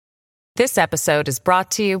This episode is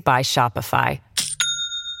brought to you by Shopify.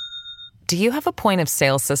 Do you have a point of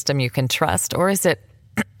sale system you can trust, or is it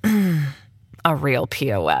a real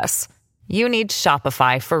POS? You need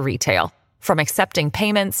Shopify for retail. From accepting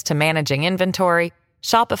payments to managing inventory,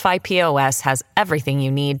 Shopify POS has everything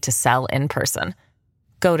you need to sell in person.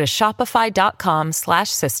 Go to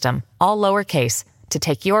shopify.com/system, all lowercase, to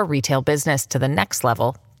take your retail business to the next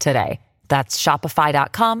level today. That's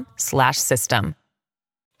shopify.com/system.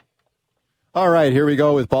 All right, here we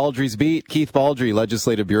go with Baldrey's Beat. Keith Baldrey,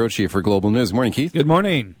 Legislative Bureau Chief for Global News. Morning, Keith. Good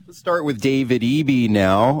morning. Let's start with David Eby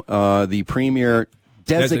now, the Premier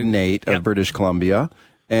designate of British Columbia.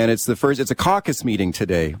 And it's a caucus meeting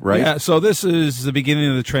today, right? Yeah, so this is the beginning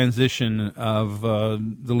of the transition of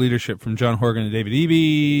the leadership from John Horgan to David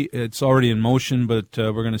Eby. It's already in motion, but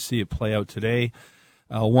we're going to see it play out today.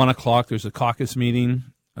 1 o'clock, there's a caucus meeting,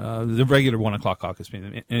 the regular 1 o'clock caucus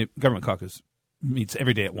meeting. Government caucus meets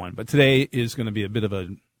every day at 1, but today is going to be a bit of a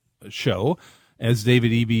show, as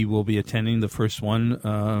David Eby will be attending the first one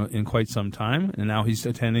in quite some time, and now he's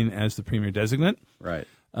attending as the Premier designate. Right.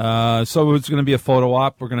 So it's going to be a photo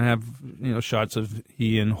op. We're going to have shots of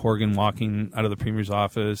he and Horgan walking out of the Premier's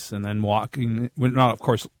office, and then walking. We're not, of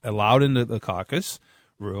course, allowed into the caucus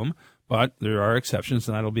room, but there are exceptions,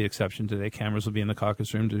 and that'll be exception today. Cameras will be in the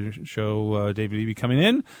caucus room to show David Eby coming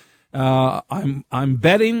in. I'm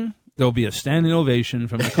betting there'll be a standing ovation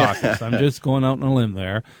from the caucus. I'm just going out on a limb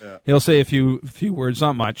there. Yeah. He'll say a few words,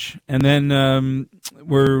 not much. And then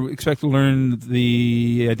we're expected to learn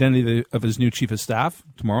the identity of his new chief of staff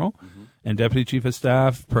tomorrow, and deputy chief of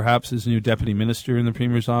staff, perhaps his new deputy minister in the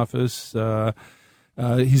Premier's office.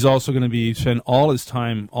 He's also going to spend all his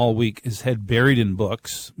time all week, his head buried in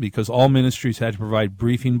books, because all ministries had to provide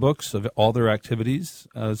briefing books of all their activities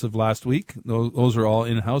as of last week. Those are all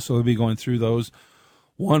in-house, so he'll be going through those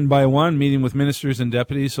one by one, meeting with ministers and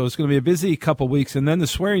deputies. So it's going to be a busy couple of weeks. And then the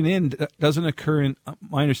swearing in doesn't occur, in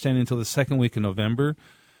my understanding, until the second week in November.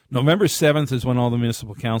 November 7th is when all the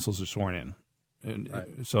municipal councils are sworn in. Right.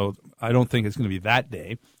 So I don't think it's going to be that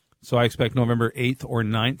day. So I expect November 8th or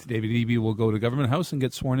 9th, David Eby will go to Government House and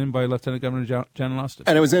get sworn in by Lieutenant Governor Jan Austin.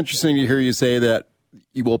 And it was interesting to hear you say that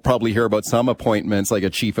you will probably hear about some appointments, like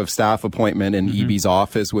a chief of staff appointment in Eby's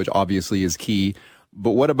office, which obviously is key.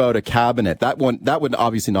 But what about a cabinet? That would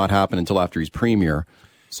obviously not happen until after he's Premier.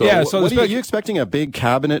 So, yeah, so are you expecting a big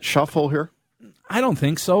cabinet shuffle here? I don't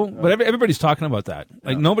think so, but everybody's talking about that.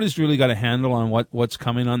 Like, nobody's really got a handle on what's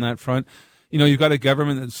coming on that front. You've got a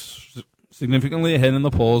government that's significantly ahead in the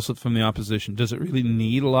polls from the opposition. Does it really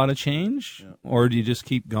need a lot of change, or do you just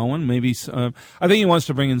keep going? Maybe I think he wants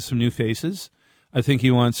to bring in some new faces. I think he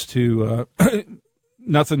wants to.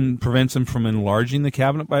 Nothing prevents him from enlarging the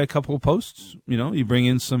cabinet by a couple of posts. You bring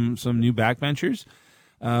in some new backbenchers.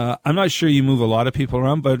 I'm not sure you move a lot of people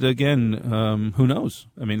around, but again, who knows?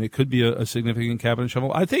 I mean, it could be a significant cabinet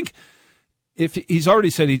shuffle. I think if he's already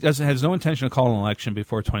said he has no intention of calling an election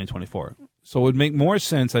before 2024, so it would make more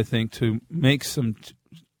sense, I think, to make some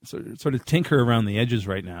sort of tinker around the edges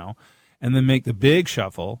right now, and then make the big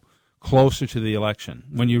shuffle closer to the election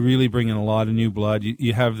when you really bring in a lot of new blood.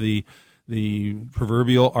 You have the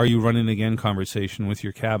proverbial "are you running again" conversation with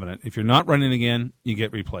your cabinet. If you're not running again, you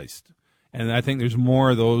get replaced. And I think there's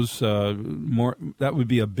more of those. That would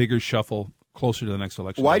be a bigger shuffle closer to the next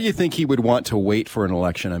election. Why do you think he would want to wait for an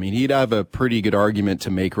election? I mean, he'd have a pretty good argument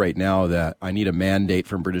to make right now that I need a mandate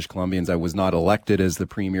from British Columbians. I was not elected as the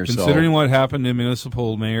Premier. Considering what happened to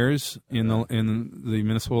municipal mayors in the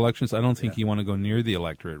municipal elections, I don't think you want to go near the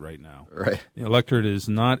electorate right now. Right. The electorate is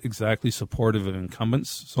not exactly supportive of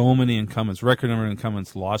incumbents. So many incumbents, record number of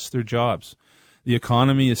incumbents, lost their jobs. The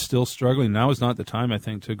economy is still struggling. Now is not the time, I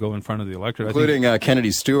think, to go in front of the electorate. Including Kennedy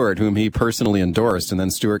Stewart, whom he personally endorsed, and then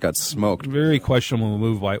Stewart got smoked. Very questionable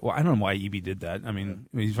move. I don't know why Eby did that. I mean,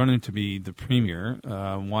 he's running to be the Premier.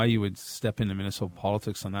 Why you would step into municipal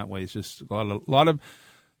politics on that way is just a lot of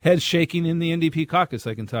head shaking in the NDP caucus,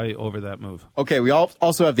 I can tell you, over that move. Okay, we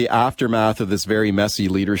also have the aftermath of this very messy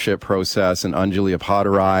leadership process, and Anjali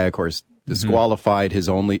Appadurai, of course, disqualified his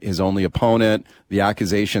only opponent. The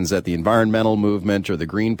accusations that the environmental movement or the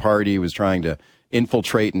Green Party was trying to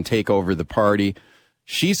infiltrate and take over the party.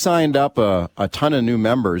 She signed up a ton of new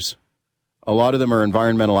members. A lot of them are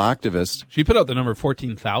environmental activists. She put out the number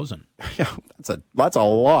 14,000. Yeah, that's a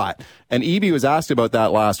lot. And Eby was asked about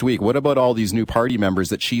that last week. What about all these new party members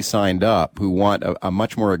that she signed up who want a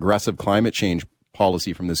much more aggressive climate change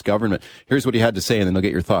policy from this government? Here's what he had to say, and then they'll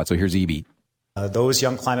get your thoughts. So here's Eby. Those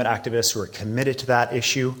young climate activists who are committed to that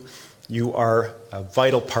issue, you are a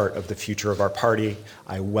vital part of the future of our party.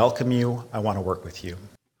 I welcome you. I want to work with you.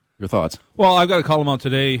 Your thoughts? Well, I've got a column out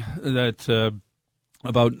today that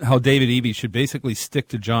about how David Eby should basically stick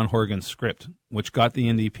to John Horgan's script, which got the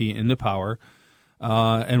NDP into power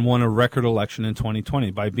and won a record election in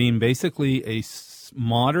 2020 by being basically a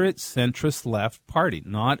moderate centrist left party,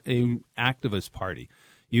 not a activist party.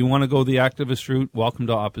 You want to go the activist route, welcome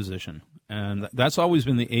to opposition. And that's always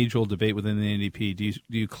been the age-old debate within the NDP. Do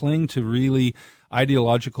you cling to really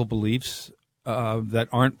ideological beliefs that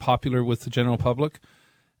aren't popular with the general public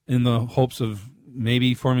in the hopes of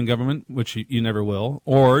maybe forming government, which you never will,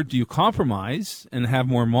 or do you compromise and have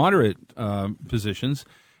more moderate positions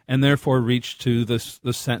and therefore reach to the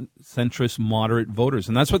centrist moderate voters?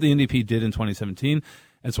 And that's what the NDP did in 2017.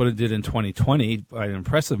 That's what it did in 2020 by an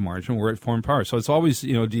impressive margin where it formed power. So it's always,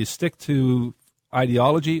 do you stick to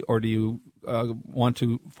ideology or do you want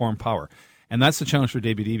to form power? And that's the challenge for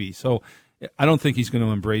David Eby. So I don't think he's going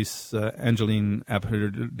to embrace Angeline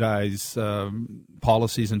Apaturdai's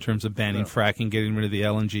policies in terms of banning fracking, getting rid of the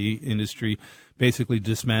LNG industry, basically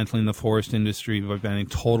dismantling the forest industry by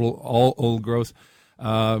banning all old growth,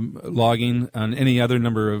 logging, and any other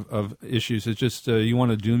number of issues. It's just you want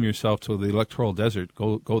to doom yourself to the electoral desert.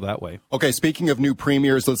 Go that way. Okay, speaking of new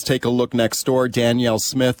premiers, let's take a look next door. Danielle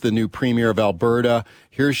Smith, the new premier of Alberta.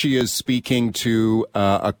 Here she is speaking to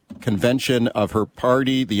a convention of her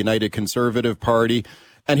party, the United Conservative Party.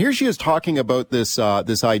 And here she is talking about this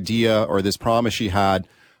idea or this promise she had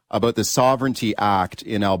about the Sovereignty Act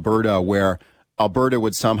in Alberta, where Alberta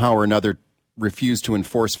would somehow or another refused to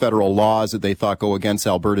enforce federal laws that they thought go against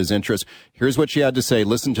Alberta's interests. Here's what she had to say.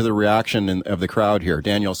 Listen to the reaction of the crowd here.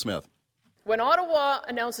 Danielle Smith. When Ottawa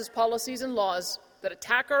announces policies and laws that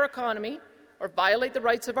attack our economy or violate the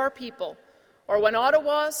rights of our people, or when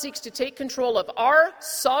Ottawa seeks to take control of our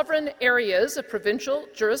sovereign areas of provincial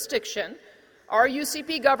jurisdiction, our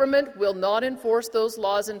UCP government will not enforce those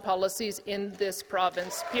laws and policies in this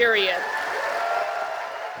province, period.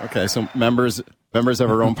 Okay, so members of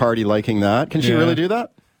her own party liking that. Can she really do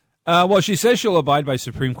that? Well, she says she'll abide by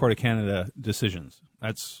Supreme Court of Canada decisions.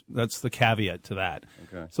 That's the caveat to that.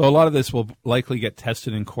 Okay. So a lot of this will likely get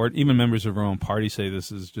tested in court. Even members of her own party say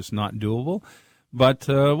this is just not doable. But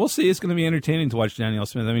we'll see. It's going to be entertaining to watch Danielle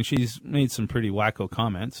Smith. I mean, she's made some pretty wacko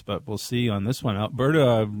comments, but we'll see on this one.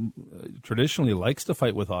 Alberta traditionally likes to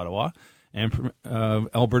fight with Ottawa, and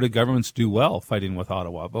Alberta governments do well fighting with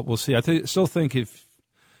Ottawa. But we'll see. I still think if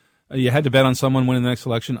you had to bet on someone winning the next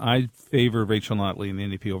election, I'd favor Rachel Notley and the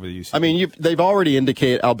NDP over the UCP. I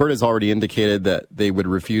mean, Alberta's already indicated that they would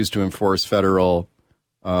refuse to enforce federal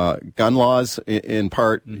gun laws in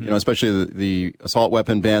part, especially the assault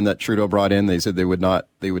weapon ban that Trudeau brought in. They said they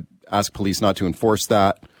would ask police not to enforce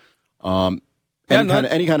that.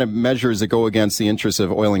 Any kind of measures that go against the interests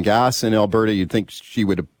of oil and gas in Alberta, you'd think she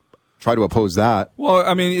would try to oppose that. Well,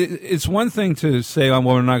 I mean, it's one thing to say, well,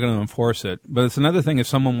 we're not going to enforce it. But it's another thing if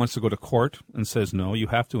someone wants to go to court and says, no, you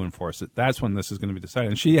have to enforce it. That's when this is going to be decided.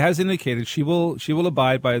 And she has indicated she will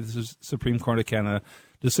abide by the Supreme Court of Canada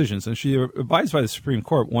decisions. And she abides by the Supreme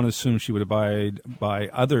Court. One assumes she would abide by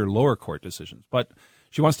other lower court decisions. But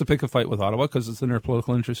she wants to pick a fight with Ottawa because it's in her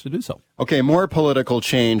political interest to do so. Okay, more political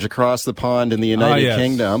change across the pond in the United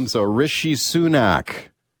Kingdom. So Rishi Sunak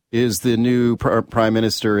is the new prime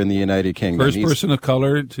minister in the United Kingdom. First person of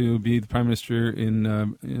color to be the prime minister in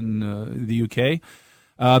the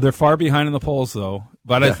UK. They're far behind in the polls, though.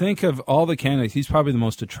 But I think of all the candidates, he's probably the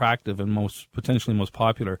most attractive and potentially most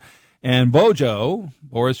popular. And Bojo,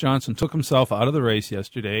 Boris Johnson, took himself out of the race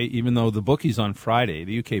yesterday, even though the bookies on Friday,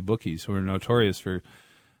 the UK bookies, who are notorious for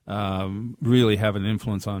really having an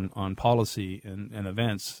influence on policy and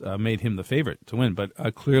events, made him the favorite to win.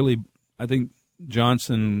 But clearly, I think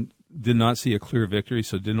Johnson did not see a clear victory,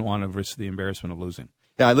 so didn't want to risk the embarrassment of losing.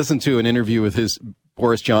 Yeah, I listened to an interview with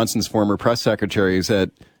Boris Johnson's former press secretary who said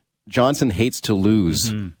Johnson hates to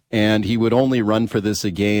lose, and he would only run for this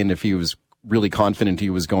again if he was really confident he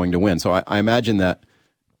was going to win. So I imagine that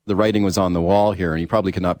the writing was on the wall here, and he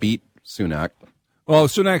probably could not beat Sunak. Well,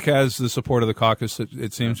 Sunak has the support of the caucus,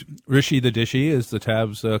 it seems. Rishi the Dishy, as the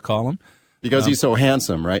Tabs call him. Because he's so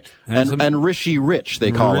handsome, right? Handsome. And Rishi Rich,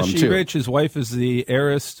 they call him, too. Rishi Rich, his wife is the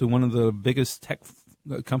heiress to one of the biggest tech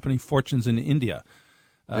company fortunes in India.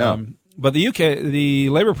 But the UK, the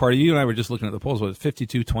Labour Party, you and I were just looking at the polls, was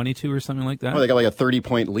 52-22 or something like that? Oh, they got like a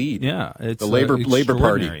 30-point lead. Yeah. It's the Labour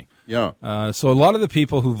Party. Yeah. So a lot of the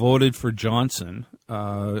people who voted for Johnson,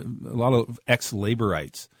 a lot of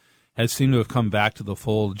ex-Labourites, has seemed to have come back to the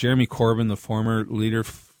fold. Jeremy Corbyn, the former leader,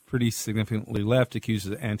 pretty significantly left,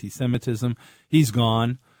 accused of anti-Semitism. He's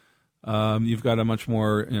gone. You've got a much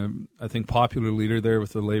more, I think, popular leader there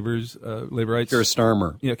with the Labourites. Keir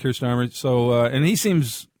Starmer. Yeah, Keir Starmer. So, and he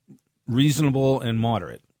seems reasonable and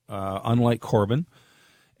moderate, unlike Corbyn.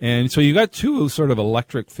 And so you got two sort of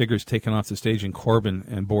electric figures taken off the stage in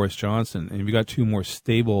Corbyn and Boris Johnson, and you got two more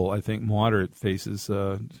stable, I think, moderate faces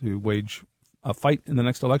to wage a fight in the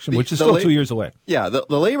next election, which is still 2 years away. Yeah, the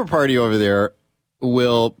Labour Party over there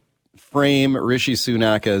will frame Rishi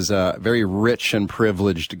Sunak as a very rich and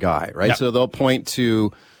privileged guy, right? Yep. So they'll point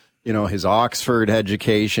to, his Oxford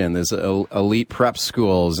education, his elite prep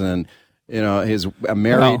schools, and his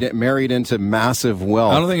married into massive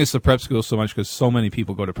wealth. I don't think it's the prep schools so much because so many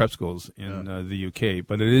people go to prep schools in the UK,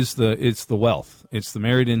 but it's the wealth. It's the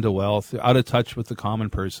married into wealth, out of touch with the common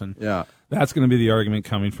person. Yeah. That's going to be the argument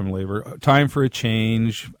coming from Labour. Time for a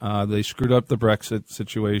change. They screwed up the Brexit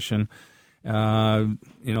situation.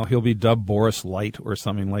 He'll be dubbed Boris Light or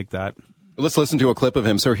something like that. Let's listen to a clip of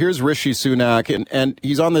him. So here's Rishi Sunak, and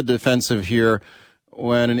he's on the defensive here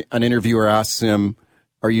when an interviewer asks him,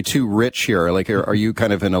 are you too rich here? Like, are you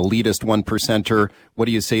kind of an elitist 1%er? What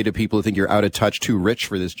do you say to people who think you're out of touch, too rich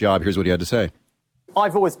for this job? Here's what he had to say.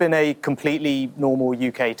 I've always been a completely normal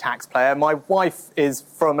UK taxpayer. My wife is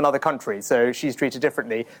from another country, so she's treated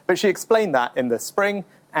differently. But she explained that in the spring,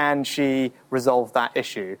 and she resolved that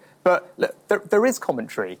issue. But look, there is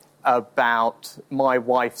commentary about my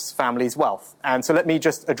wife's family's wealth. And so let me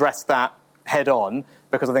just address that head on,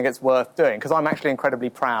 because I think it's worth doing, because I'm actually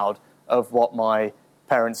incredibly proud of what my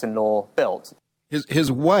parents-in-law built.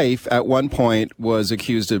 His wife at one point was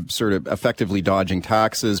accused of sort of effectively dodging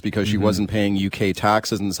taxes because she wasn't paying UK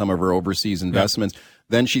taxes in some of her overseas investments. Yep.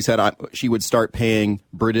 Then she said she would start paying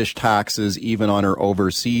British taxes even on her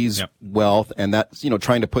overseas wealth, and that's,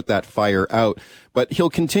 trying to put that fire out. But he'll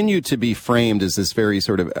continue to be framed as this very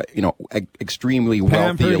sort of, extremely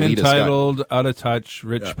wealthy, elitist entitled, guy. Out of touch,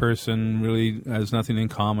 rich person, really has nothing in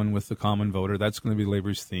common with the common voter. That's going to be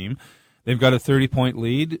Labour's theme. They've got a 30-point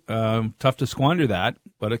lead. Tough to squander that,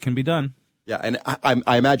 but it can be done. Yeah, and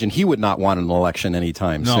I imagine he would not want an election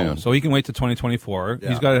anytime soon. No, so he can wait to 2024. Yeah.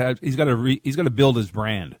 He's got to build his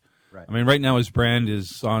brand. Right. I mean, right now his brand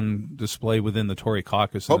is on display within the Tory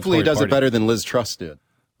caucus. Hopefully, he does party. It better than Liz Truss did.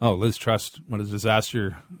 Oh, Liz Truss! What a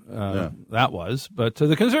disaster that was. But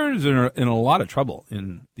the Conservatives are in a lot of trouble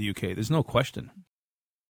in the UK. There's no question.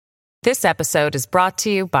 This episode is brought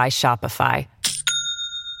to you by Shopify.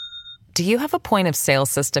 Do you have a point of sale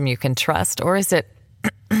system you can trust, or is it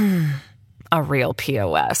a real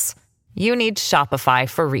POS? You need Shopify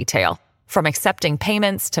for retail. From accepting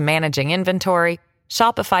payments to managing inventory,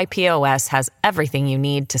 Shopify POS has everything you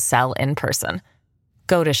need to sell in person.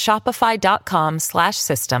 Go to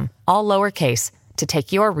shopify.com/system, all lowercase, to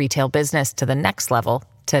take your retail business to the next level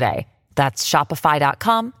today. That's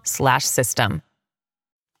shopify.com/system.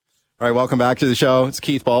 All right, welcome back to the show. It's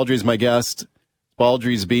Keith Baldrey is my guest.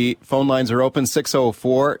 Baldrey's Beat. Phone lines are open.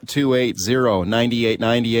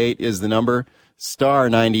 604-280-9898 is the number. Star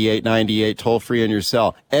 9898, toll free on your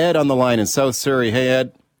cell. Ed on the line in South Surrey. Hey,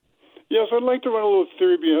 Ed. Yes, I'd like to run a little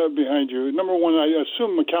theory behind you. Number one, I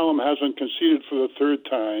assume McCallum hasn't conceded for the third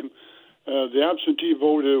time. The absentee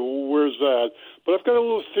vote, where's that? But I've got a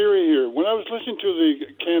little theory here. When I was listening to the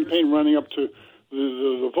campaign running up to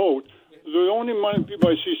the vote, the only people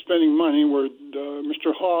I see spending money were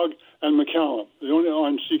Mr. Hogg and McCallum, the only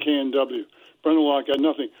on CKNW. Brenda Locke had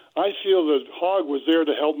nothing. I feel that Hogg was there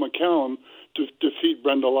to help McCallum to defeat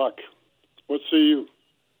Brenda Locke. What say you?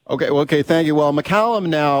 Okay, thank you. Well, McCallum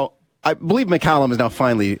now, I believe McCallum is now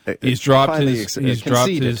finally he's dropped his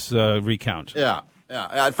recount. Yeah.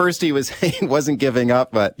 At first he wasn't giving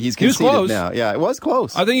up, but he's conceded now. Yeah, it was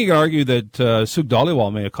close. I think you can argue that Sue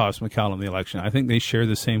Dhaliwal may have cost McCallum the election. I think they share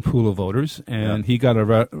the same pool of voters, and he got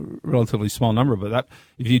a relatively small number. But that,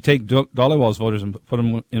 if you take Dhaliwal's voters and put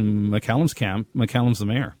them in McCallum's camp, McCallum's the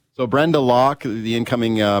mayor. So Brenda Locke, the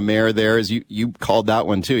incoming mayor there, is you called that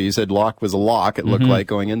one too. You said Locke was a lock. It looked like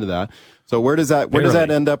going into that. So where does that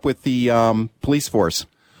end up with the police force?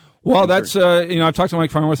 Well, that's I've talked to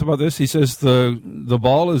Mike Farnworth about this. He says the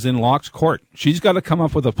ball is in Locke's court. She's got to come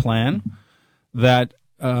up with a plan that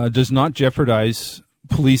does not jeopardize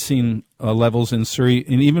policing levels in Surrey,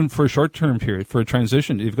 and even for a short-term period, for a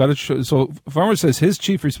transition. You've got to show. So Farnworth says his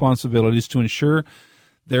chief responsibility is to ensure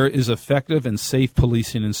there is effective and safe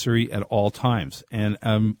policing in Surrey at all times, and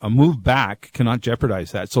a move back cannot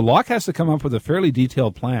jeopardize that. So Locke has to come up with a fairly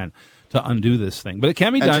detailed plan to undo this thing, but it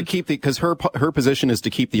can be done. To keep because her position is to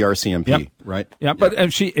keep the RCMP, right? Yeah, but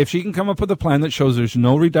if she can come up with a plan that shows there's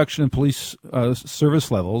no reduction in police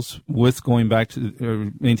service levels with going back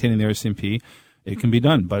to maintaining the RCMP, it can be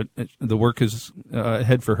done. But the work is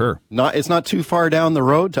ahead for her. It's not too far down the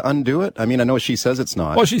road to undo it. I mean, I know she says it's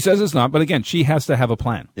not. Well, she says it's not, but again, she has to have a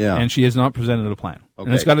plan. Yeah, and she has not presented a plan,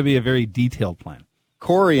 and it's got to be a very detailed plan.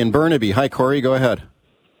 Corey in Burnaby. Hi, Corey. Go ahead.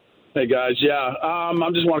 Hey, guys. Yeah, I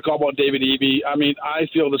just want to call about David Eby. I mean, I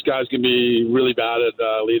feel this guy's going to be really bad at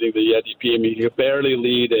leading the NDP. I mean, he can barely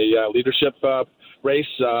lead a leadership race,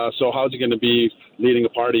 so how's he going to be leading a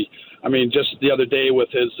party? I mean, just the other day with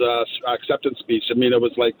his acceptance speech, I mean, it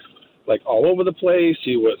was like all over the place.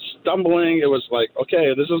 He was stumbling. It was like,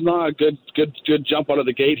 okay, this is not a good jump out of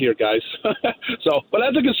the gate here, guys. But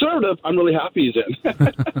as a conservative, I'm really happy he's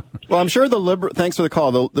in. Well, I'm sure thanks for the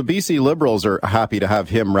call. The BC Liberals are happy to have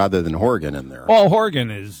him rather than Horgan in there. Well, Horgan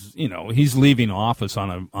is, he's leaving office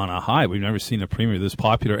on a high. We've never seen a premier this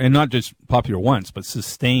popular, and not just popular once, but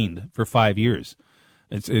sustained for 5 years.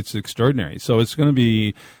 It's extraordinary. So it's going to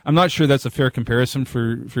be. I'm not sure that's a fair comparison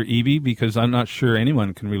for Eby, because I'm not sure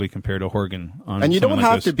anyone can really compare to Horgan. And you don't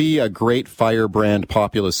have to be a great firebrand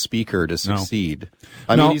populist speaker to succeed.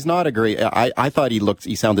 I mean, he's not a great. I thought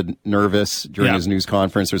he sounded nervous during his news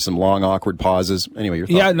conference. There's some long awkward pauses. Anyway, your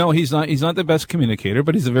thought. Yeah, no, he's not the best communicator,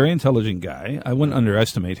 but he's a very intelligent guy. I wouldn't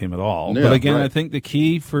underestimate him at all. Yeah, but again, right. I think the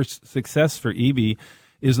key for success for Eby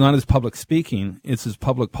is not his public speaking; it's his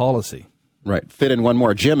public policy. Right. Fit in one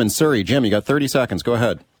more. Jim in Surrey. Jim, you got 30 seconds. Go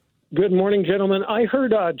ahead. Good morning, gentlemen. I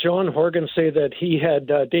heard John Horgan say that he had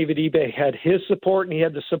David Eby had his support and he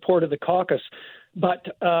had the support of the caucus. But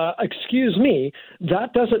excuse me,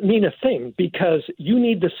 that doesn't mean a thing, because you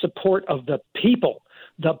need the support of the people.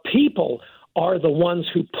 The people are the ones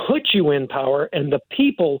who put you in power, and the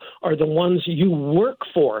people are the ones you work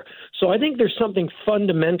for. So I think there's something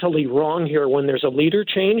fundamentally wrong here when there's a leader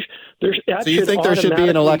change. So you think there should be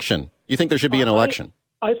an election? You think there should be an election?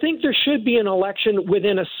 I think there should be an election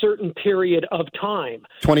within a certain period of time.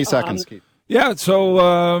 20 seconds, Keith. Yeah,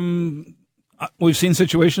 so we've seen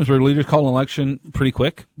situations where leaders call an election pretty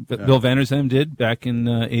quick. Bill Van der Zem did back in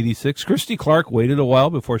 86. Christy Clark waited a while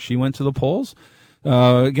before she went to the polls.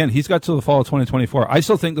 Again, he's got to the fall of 2024. I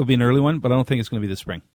still think there'll be an early one, but I don't think it's going to be this spring.